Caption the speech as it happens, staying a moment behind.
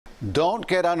Don't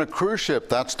get on a cruise ship.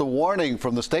 That's the warning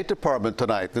from the State Department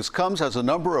tonight. This comes as a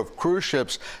number of cruise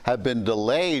ships have been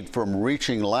delayed from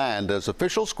reaching land as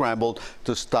officials scrambled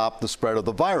to stop the spread of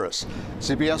the virus.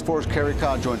 CBS 4's Carey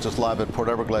joins us live at Port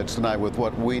Everglades tonight with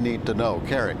what we need to know.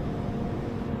 Carey.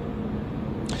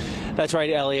 That's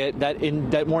right, Elliot.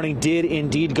 That warning did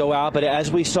indeed go out, but as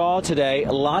we saw today,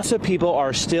 lots of people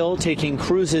are still taking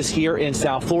cruises here in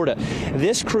South Florida.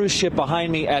 This cruise ship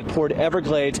behind me at Port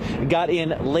Everglades got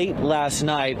in late last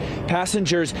night.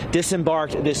 Passengers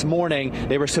disembarked this morning.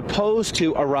 They were supposed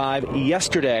to arrive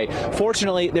yesterday.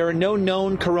 Fortunately, there are no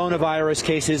known coronavirus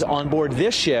cases on board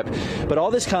this ship, but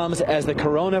all this comes as the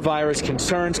coronavirus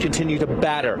concerns continue to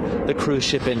batter the cruise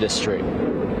ship industry.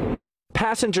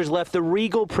 Passengers left the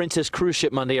Regal Princess cruise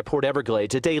ship Monday at Port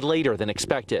Everglades a day later than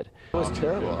expected. It was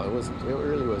terrible. It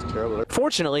really was terrible.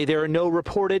 Fortunately, there are no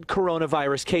reported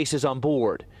coronavirus cases on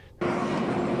board.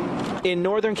 In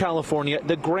Northern California,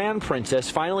 the Grand Princess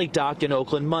finally docked in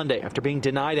Oakland Monday after being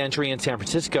denied entry in San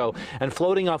Francisco and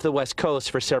floating off the West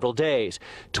Coast for several days.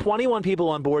 21 people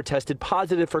on board tested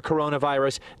positive for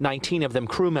coronavirus, 19 of them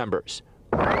crew members.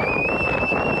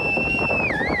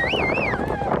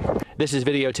 This is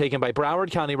video taken by Broward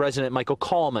County resident Michael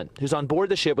Coleman, who's on board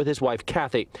the ship with his wife,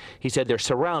 Kathy. He said they're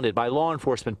surrounded by law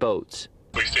enforcement boats.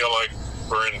 We feel like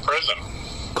we're in prison.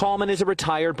 Coleman is a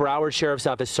retired Broward Sheriff's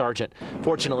Office sergeant.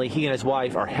 Fortunately, he and his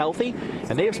wife are healthy,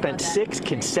 and they have spent 6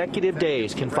 consecutive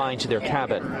days confined to their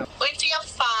cabin. We feel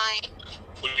fine.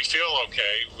 We feel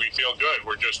okay. We feel good.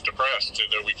 We're just depressed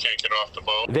that we can't get off the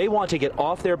boat. They want to get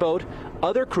off their boat.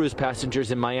 Other cruise passengers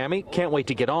in Miami can't wait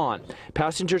to get on.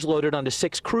 Passengers loaded onto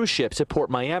 6 cruise ships at Port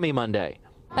Miami Monday.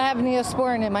 I have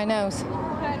Neosporin in my nose.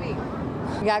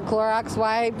 We got Clorox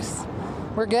wipes.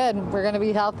 We're good. We're going to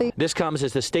be healthy. This comes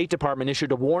as the State Department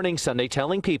issued a warning Sunday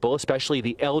telling people, especially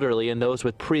the elderly and those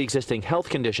with pre-existing health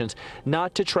conditions,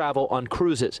 not to travel on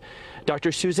cruises.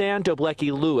 Dr. Suzanne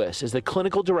Doblecki-Lewis is the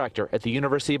clinical director at the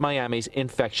University of Miami's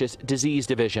Infectious Disease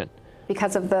Division.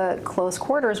 Because of the close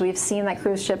quarters, we've seen that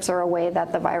cruise ships are a way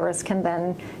that the virus can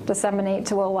then disseminate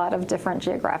to a lot of different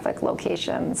geographic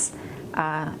locations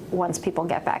once people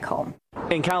get back home.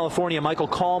 In California, Michael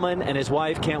Coleman and his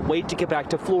wife can't wait to get back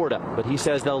to Florida, but he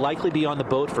says they'll likely be on the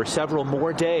boat for several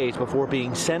more days before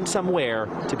being sent somewhere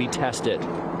to be tested.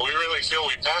 We really feel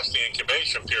we passed the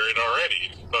incubation period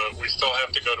already, but we still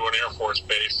have to go to an Air Force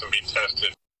base and be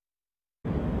tested.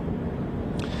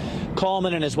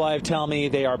 Coleman and his wife tell me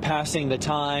they are passing the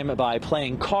time by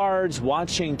playing cards,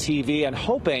 watching TV, and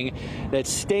hoping that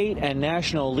state and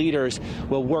national leaders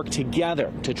will work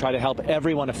together to try to help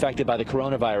everyone affected by the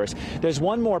coronavirus. There's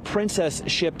one more princess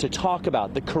ship to talk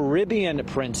about. The Caribbean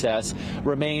Princess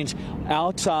remains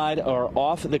outside or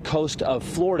off the coast of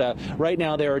Florida. Right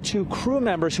now, there are 2 crew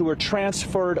members who were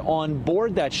transferred on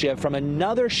board that ship from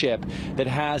another ship that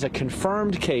has a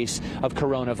confirmed case of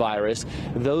coronavirus.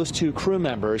 Those 2 crew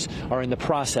members are in the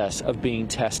process of being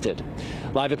tested.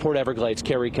 Live at Port Everglades,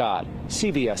 Carey,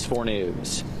 CBS 4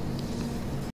 News.